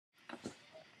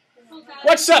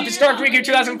What's up? It's Dark Riku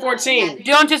 2014.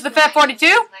 Don't is the Fat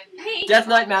 42? Death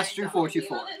Knight Master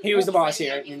 424. He was the boss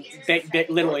here,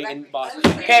 literally in the boss.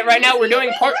 Okay, right now we're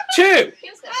doing part 2. Ghosts.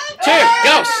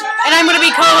 And I'm going to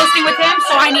be co-hosting with him,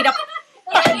 so I need a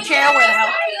fucking chair. Where the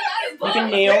hell? You can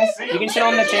kneel. You can sit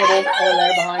on the table over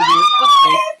there behind you.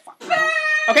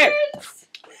 Okay.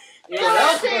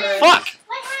 Fuck.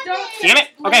 Damn it.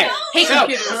 Okay. Hate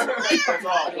computers.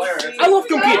 I love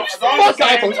computers. Fuck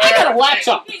iPhones. I got a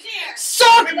laptop.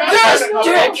 Suck this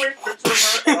dick.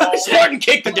 Spartan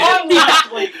kick the dick.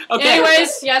 Okay.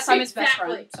 Anyways, yes, I'm his best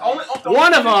friend.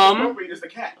 One of them.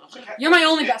 You're my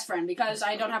only best friend because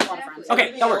I don't have a lot of friends.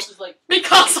 Okay, that works.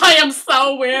 Because I am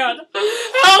so weird.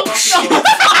 Help!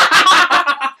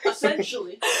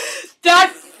 Essentially.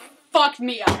 That fucked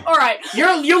me up. Alright.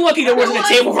 You're lucky there wasn't a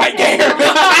table right there.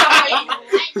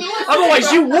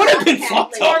 Otherwise, you would have been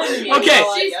fucked up. Okay.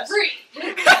 She's free.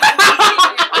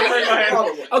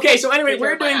 Okay, so anyway,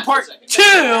 we're doing part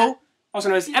 2, also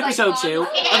known as episode 2,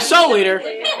 of Soul Eater.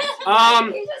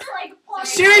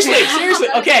 Seriously,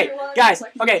 okay, guys,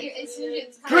 okay.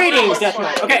 Greetings, Death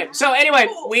Knight. Okay, so anyway,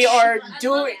 we are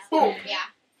doing...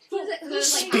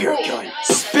 Spirit gun.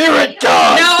 Spirit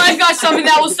gun! Now I've got something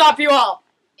that will stop you all.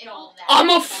 I'm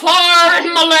a fire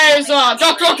in my laser.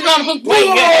 Wait,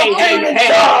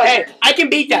 hey, I can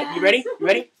beat that. You ready?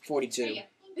 42.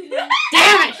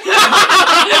 Damn it!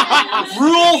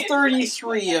 Rule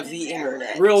 33 of the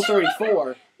internet. Rule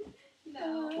 34.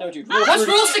 No, dude. What's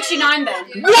Rule 69 then?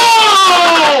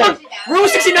 Whoa! Rule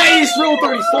 69 is Rule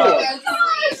 34.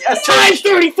 Times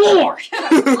 34!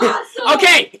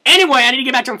 Okay, anyway, I need to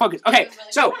get back to my focus. Okay,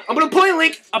 so, I'm going to put a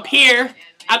link up here.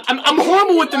 I'm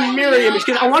horrible with the mirror image,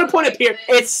 because I want to point up here.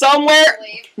 It's somewhere.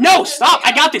 No, stop,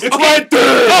 I got this. It's okay. right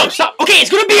there. No, stop. Okay, it's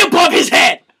going to be above his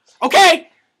head. Okay?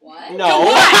 What? No.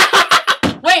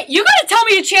 Wait, you gotta tell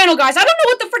me the channel, guys. I don't know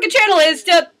what the freaking channel is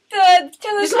to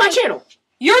This is my channel.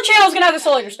 Your channel's gonna have the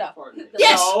Soul Eater stuff.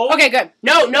 Yes. No. Okay, good.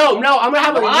 No, I'm gonna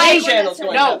have a My link. channel's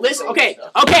going to No, have listen. the Okay,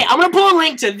 stuff. I'm gonna pull a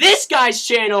link to this guy's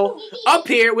channel up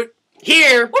here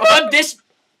above this.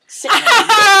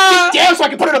 Down so I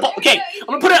can put it above. Okay, I'm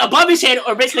gonna put it above his head,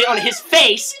 or basically on his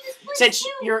face, since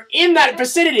you're in that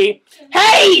vicinity.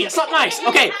 Hey, it's not nice.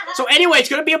 Okay, so anyway, it's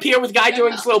gonna be up here with a guy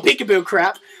doing this little peekaboo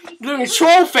crap, doing a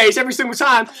troll face every single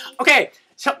time. Okay,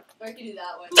 so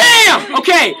damn.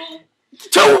 Okay,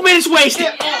 2 minutes wasted.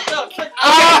 Okay,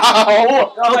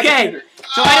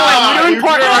 so anyway, we're doing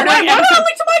part. Why don't I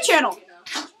link to my channel?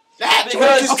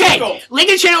 Okay,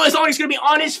 Lincoln's channel is always going to be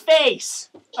on his face.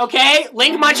 Okay?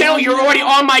 Link my channel, you're already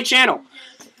on my channel.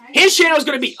 His channel is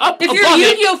going to be up If above you're a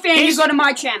it. Yu-Gi-Oh fan, you go to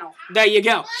my channel. There you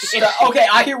go. Okay,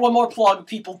 I hear one more plug,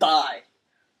 people die.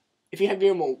 If you have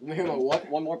what?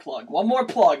 One more plug. One more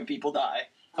plug, people die.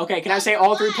 Okay, can I say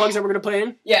all 3 plugs that we're going to put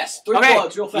in? Yes, 3 Okay.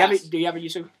 plugs, real fast. Do you have a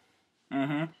YouTube?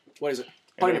 Mm-hmm. What is it?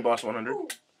 Anime Boss 100.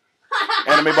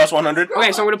 Anime Boss 100.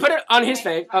 Okay, so I'm going to put it on his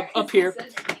face, up here.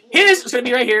 His is going to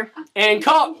be right here. And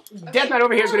Death Knight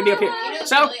over here is going to be up here.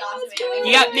 So,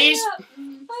 you got these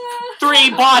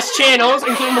 3 boss channels,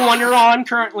 including the one you're on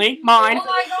currently, mine.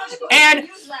 And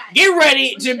get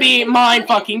ready to be mind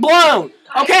fucking blown.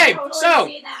 Okay, so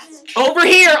over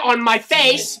here on my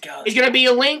face is going to be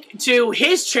a link to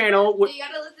his channel. Okay,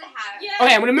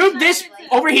 I'm going to move this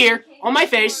over here on my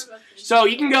face so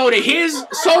you can go to his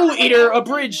Soul Eater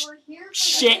abridged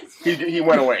shit. He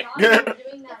went away.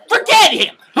 Forget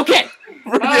him. Okay.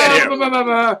 Forget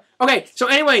him. Okay, so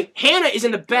anyway, Hannah is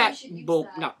in the back. Well,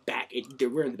 not back.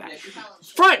 We're in the back.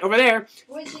 Front, over there,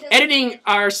 editing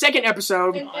our 2nd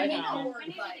episode.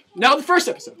 No, the 1st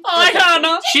episode. I don't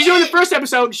know. She's doing the 1st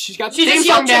episode. She's got the She's theme just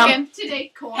song yelled down. chicken.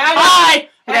 Hi!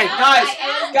 Okay,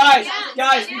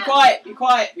 Guys, be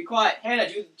quiet. Hannah,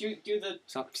 do the.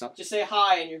 Stop. Just say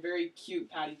hi in your very cute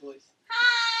Patty voice.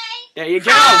 There you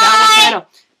go. That was Hannah.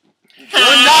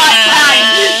 You're not Patty.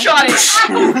 You shut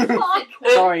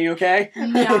it. Sorry, you okay? Yeah,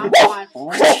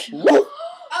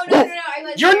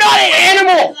 You're not an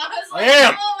animal! I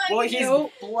am. Well, he's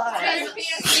black.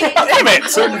 Damn it.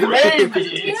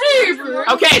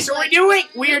 Okay, so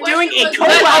we are doing a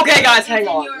collab. Okay, guys, hang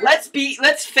on. Let's face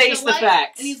the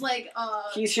facts. And he's like,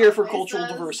 He's here for cultural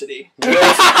diversity. I'm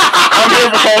here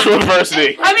for cultural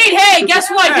diversity. I mean, hey, guess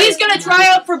what? He's gonna try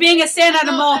out for being a sand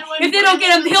animal. If they don't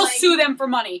get him, he'll sue them for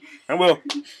money. I will.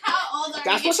 how old are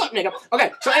That's you? what's up, nigga.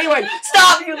 Okay, so anyway,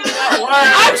 Stop using that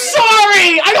I'm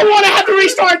sorry! I don't want to have to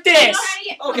restart this!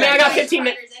 Okay, Man, I got 15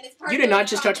 minutes. You did not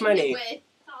just touch my knee.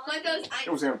 It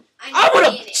was him. I would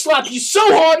have slapped you so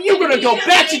hard, you're gonna go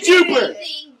back to Jupiter!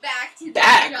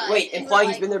 Back? Wait, implying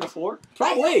he's been there before?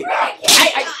 Probably.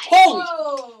 Holy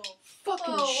Whoa.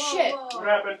 Fucking Whoa, shit. whoa, whoa. What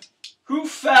happened? Who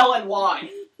fell and why?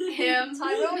 Him.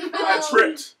 I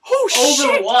tripped. Oh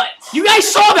Over shit! what? You guys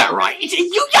saw that, right?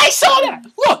 You guys saw that.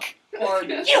 Look,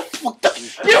 Pardon. you fucked up.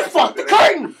 You fucked the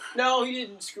curtain. No, he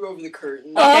didn't screw over the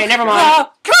curtain. Okay, never mind.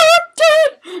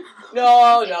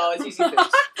 No, it's easy fix.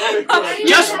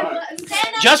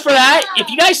 Just for that, if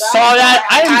you guys saw that,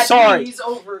 I am sorry. He's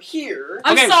over here.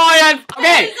 I'm Okay. sorry.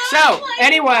 Okay, so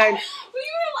anyway,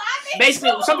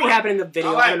 basically something happened in the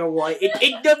video. I don't know what.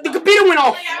 The computer went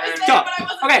all fucked up.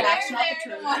 Okay. That's not the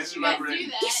truth. This is my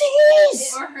brain. Yes, it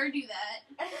is. Or her do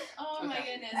that. Oh my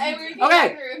goodness. And we were in Okay.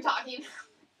 the room talking.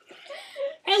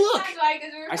 Hey, look. That's why, 'cause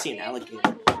we were I see an fucking-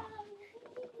 alligator.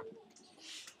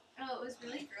 Oh, it was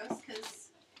really gross because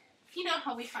you know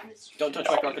how we find this. Don't touch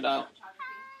my crocodile.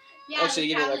 Yeah, Actually,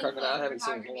 give me that traveling crocodile. I haven't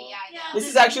seen it in a photography, while. yeah. This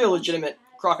is actually a legitimate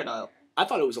crocodile. I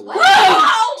thought it was a log. Just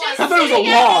I thought it was a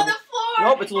sitting out log. on the floor.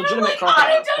 Nope, it's a legitimate Oh my crocodile.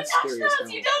 God, don't That's touch scary as those. hell.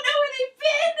 You don't know where they've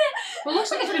been. Well, it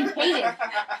looks like it's been painted.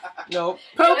 Nope.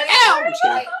 Poke out. I'm just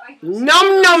kidding.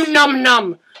 Num num num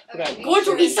num. Okay. Going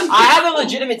to eat some. I have a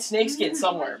legitimate snakeskin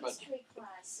somewhere, but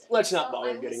Let's not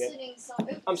bother getting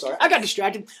it. I'm sorry, I got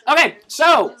distracted. Okay,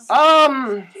 so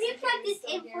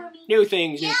new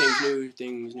things.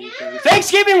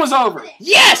 Thanksgiving was over.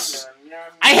 Yes,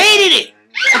 I hated it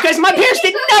because my parents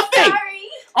did nothing.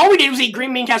 All we did was eat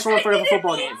green bean casserole in front of a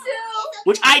football game,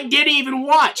 which I didn't even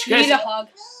watch. You need 'Cause- a hug.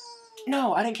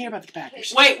 No, I didn't care about the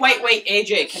Packers. wait,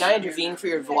 AJ, can I intervene for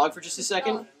your vlog for just a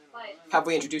second? Have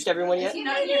we introduced everyone yet? Is he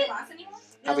not in your class anymore?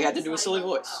 Have we had to do a silly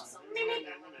voice?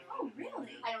 Oh,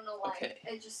 really? I don't know why. Okay.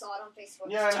 I just saw it on Facebook.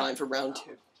 Yeah. Time for round 2. I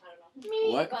don't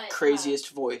know. What? But, Craziest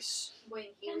voice. when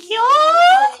he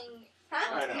was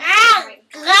I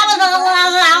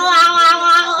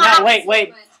know. No,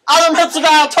 wait. I'm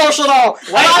Pizzagal Torshado!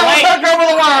 Wait. Over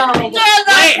the world!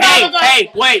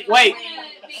 Wait.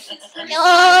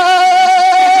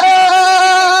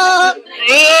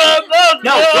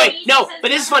 No, but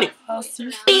this is funny.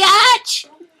 Biatch!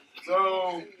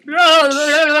 So,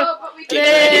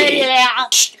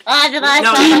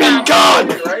 Demon God!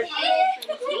 right?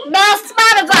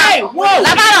 Hey, whoa!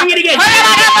 Bring it again!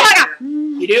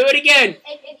 You do it again!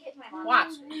 It hit my mom.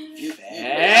 Watch.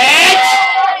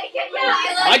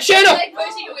 My channel! Like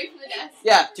pushing away from the desk.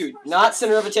 Yeah, dude, not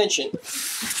center of attention.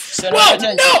 Center Whoa! of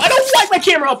attention. No! I don't like my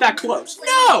camera up that close!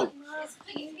 No!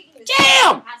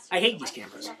 Damn! I hate these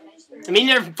cameras. I mean,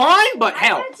 they're fine, but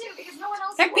hell.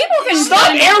 Heck, people can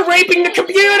Stop air raping the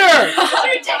computer!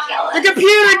 The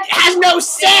computer has no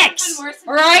sex!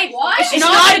 Right? What? It's It's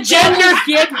not not gender!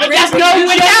 Get It has no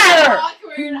gender!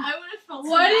 Awkward. I would have felt.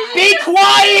 What is Be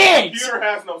quiet! Computer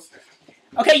has no sense.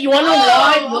 Okay, you wanna know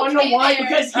why? You wanna know okay why? there.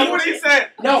 Because That's what he said.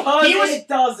 It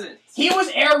doesn't. he was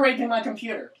air raping my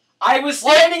computer. I was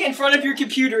standing in front of your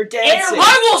computer dancing.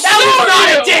 That was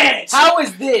not a dance! How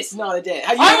is this not a dance?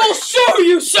 Have you I ever- will sue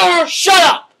you, sir! Shut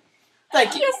up!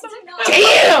 Thank you.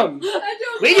 Damn!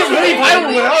 We get really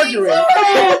violent when arguing.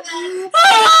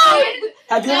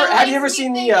 Have you ever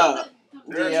seen the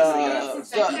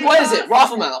what is it?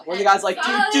 Rafflemouth, where the guy's like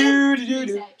do do do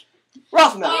do.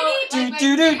 Rafflemouth. Do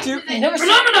do do do. You never seen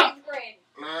Phenomena!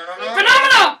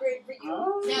 Phenomena!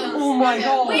 Oh my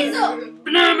God.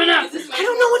 Phenomena! I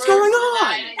don't know what's going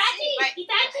on.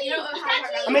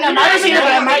 I mean, I might have seen it,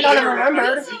 but I might not have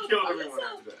remembered. He killed everyone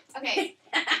after that. Okay.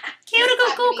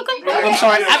 I'm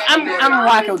sorry, I'm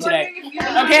wacko today.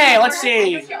 Okay, let's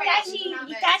see.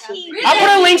 I'll put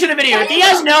a link to the video. If you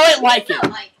guys know it, like it.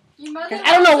 'Cause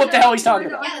I don't know what the hell he's talking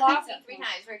about.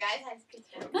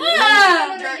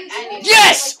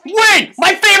 Yes! Win!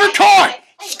 My favorite card!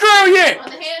 Screw you! On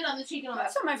the hand, on the cheek, and on the.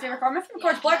 That's not my favorite card. My favorite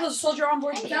card is Black Little Soldier on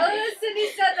board. Cindy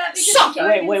said that because Suck!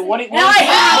 Wait, what is Now I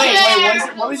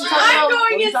have what was he talking about?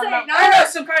 What was he talking about? I don't know,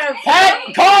 some kind of...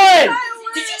 Pet card!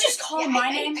 Did you just call my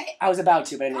name? I was about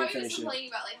to, but I didn't finish it. Complaining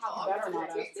about like how Better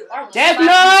awkward not. Death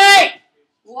Knight!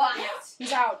 What?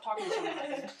 He's out talking to someone.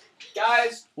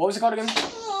 Guys, What was it called again?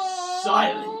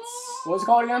 silence. What was it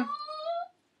called again?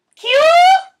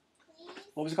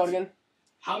 What was it called again?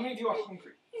 How many of you are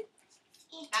hungry?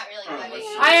 Not really.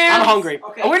 But I am. I'm hungry.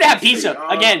 Okay. Oh, we're gonna have pizza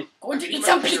again. Going to eat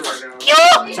some pizza.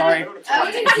 Sorry.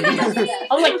 I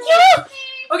was like,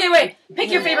 Okay, wait.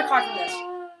 Pick your favorite card from this.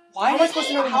 Why am I supposed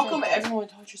to know? How come everyone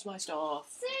touches my stuff?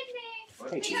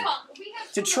 Hey, Chief.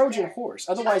 It's a Trojan horse,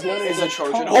 otherwise known as It's a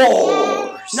Trojan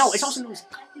horse. No, it's also known as.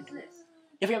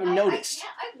 If you haven't noticed.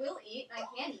 I will eat. I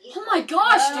can eat. Oh my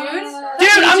gosh, dude.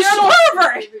 Dude, I'm You're so a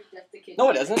pervert. No,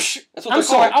 it doesn't. That's what I'm they're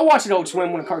sorry. called. I'll watch Adult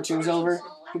Swim when the cartoon's over.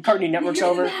 Cartoon Network's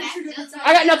over.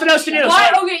 I got nothing else to do.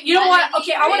 Why? So Okay, you know what?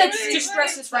 Okay, I want to just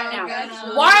stress this right now.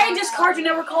 Why does Cartoon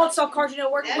Network call itself Cartoon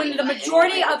Network when the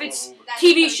majority of its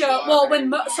TV show, well,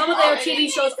 when some of their TV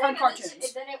shows aren't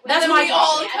cartoons? That's my we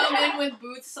all question. come in with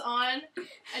boots on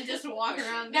and just walk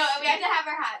around. No, we have to have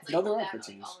our hats. No, Like, there are pulled out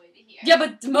cartoons. all the way to here. Yeah,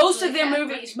 but most of their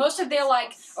movies, most of their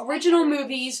like original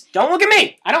movies. don't look at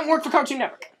me. I don't work for Cartoon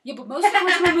Network. Yeah, but most of the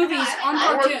original movies aren't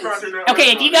cartoons.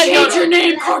 Okay, if you guys Change your go,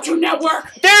 name, Cartoon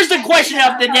Network. there's the question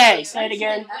of the day. Say it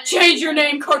again. Change your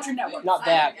name, Cartoon Network. Not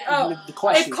that. Oh. The If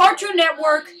question. Cartoon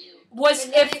Network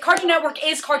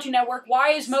is Cartoon Network, why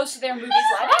is most of their movies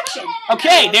live action?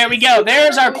 Okay, there we go.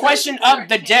 There's our question of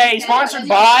the day, sponsored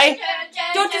by.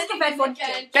 Don't just the bad one.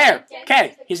 There.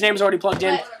 Okay, his name's already plugged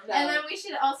in. And then we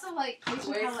should also like we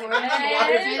should have, like,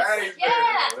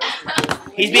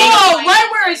 He's being. Whoa! Right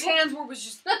where his hands were was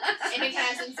just. And it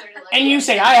has inserted like. And you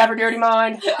say I have a dirty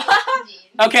mind.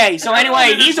 Okay, so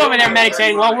anyway, he's over there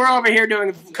meditating while we're over here doing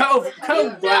a vlog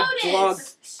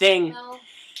thing. No,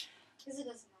 because it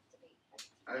doesn't have to be.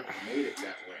 I made it that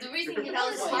way. The reason you know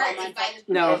it's hard is by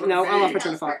the. No, I'm off my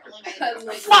train of thought.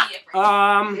 Fuck!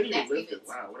 I didn't even lift it.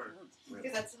 Wow, what a...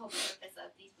 Because that's the whole purpose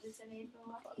of these boots are made for.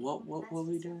 What were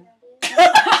we doing?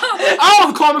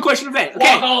 Oh, the common question of the day.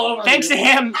 Okay, thanks to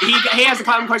him, he has the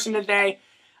common question of the day.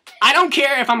 I don't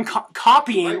care if I'm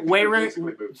copying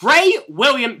Ray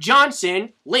William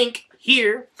Johnson, link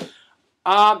here.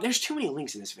 There's too many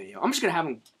links in this video. I'm just gonna have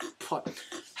him put.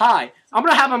 Hi, I'm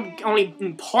gonna have him only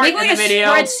in part Make of like the a video.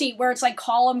 spreadsheet where it's like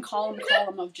column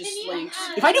of just links.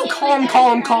 If I do column,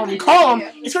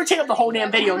 it's gonna take up the whole damn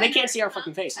video, and they can't see our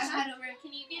fucking faces.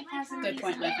 Can you get my Good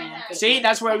point, Lefan. Good See,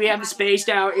 that's why we have it spaced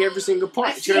out every single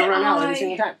point. It's gonna run out every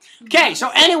single time. Okay, so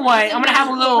anyway, I'm gonna have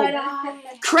a little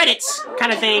credits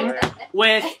kind of thing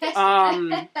with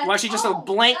well, actually just a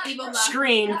blank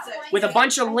screen with a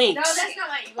bunch of links.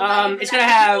 It's gonna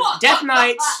have Death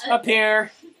Knights up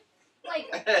here.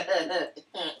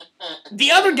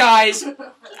 The other guys,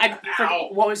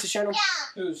 what was the channel?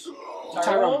 Who's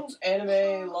Tyrone's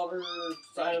anime lover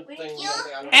something.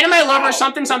 Anime Lover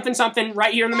something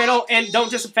right here in the middle, and Don't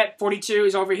Disaffect 42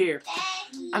 is over here.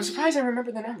 I'm surprised I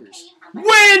remember the numbers.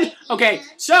 Win! Okay,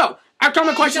 so our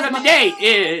common question of the day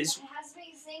is.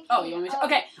 Oh, you want me to?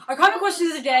 Okay, our common question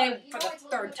of the day, for the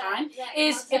third time,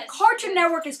 is if Cartoon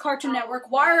Network is Cartoon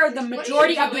Network, why are the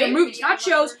majority of their movies, not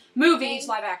shows, movies,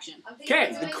 live action?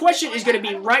 Okay, the question is going to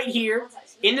be right here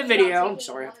in the video. I'm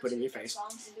sorry, I have to put it in your face.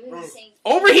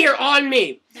 Over here on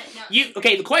me.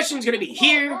 Okay, the question is going to be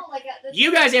here.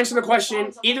 You guys answer the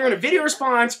question either in a video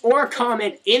response or a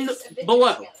comment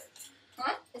below.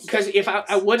 Because if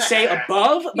I would say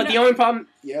above, but the only problem.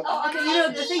 Yep. Oh, okay, you know,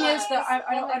 the thing is that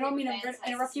I don't mean to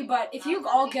interrupt you, but if you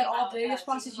all get all the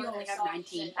responses, you only have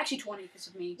 19. Actually 20 because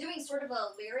of me. Doing sort of a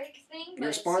lyric thing. You're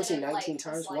responding 19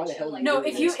 times? Why the hell are you No,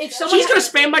 doing if someone He's gonna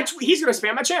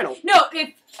spam my channel. No,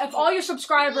 if all your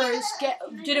subscribers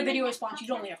did a video response, you'd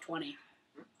only have 20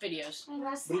 videos. What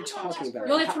are you talking about?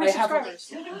 You only have 20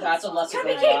 subscribers. That's a lesson from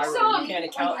viral. You can't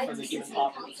account for the human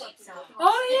populace.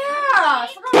 Oh yeah! I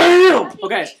forgot. Boom!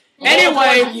 Okay.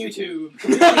 Anyway. YouTube.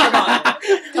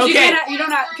 Okay. You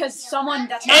don't have because someone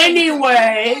that's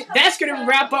Anyway, that's gonna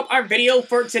wrap up our video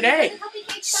for today.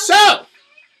 So,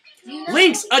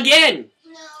 links again.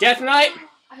 Death Knight,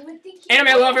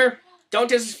 Anime Lover, Don't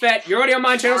Disrespect. You're already on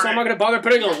my channel, so I'm not gonna bother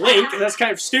putting a link. That's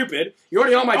kind of stupid. You're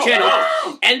already on my channel.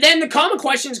 And then the common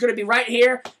question is gonna be right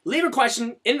here. Leave a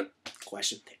question in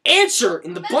the answer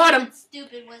in the bottom.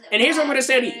 And here's what I'm gonna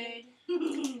say to you.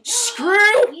 Screw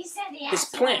this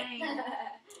plant.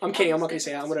 I'm kidding, I'm not gonna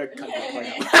say that. I'm gonna cut that part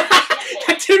out.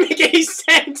 That didn't make any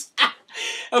sense.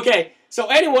 Okay, so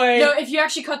anyway. No, if you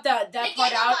actually cut that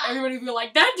part out, everybody will be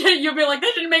like, you'll be like,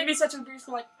 that didn't make any sense. And Bruce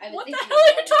will be like, what the hell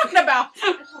are you talking about?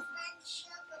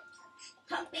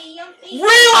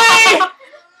 Really?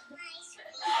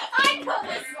 I got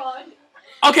this wrong.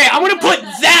 Okay, I'm gonna put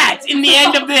that in the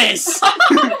end of this.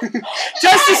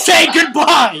 Just to say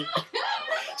goodbye.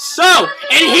 So,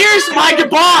 and here's my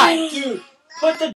goodbye. Dude, put the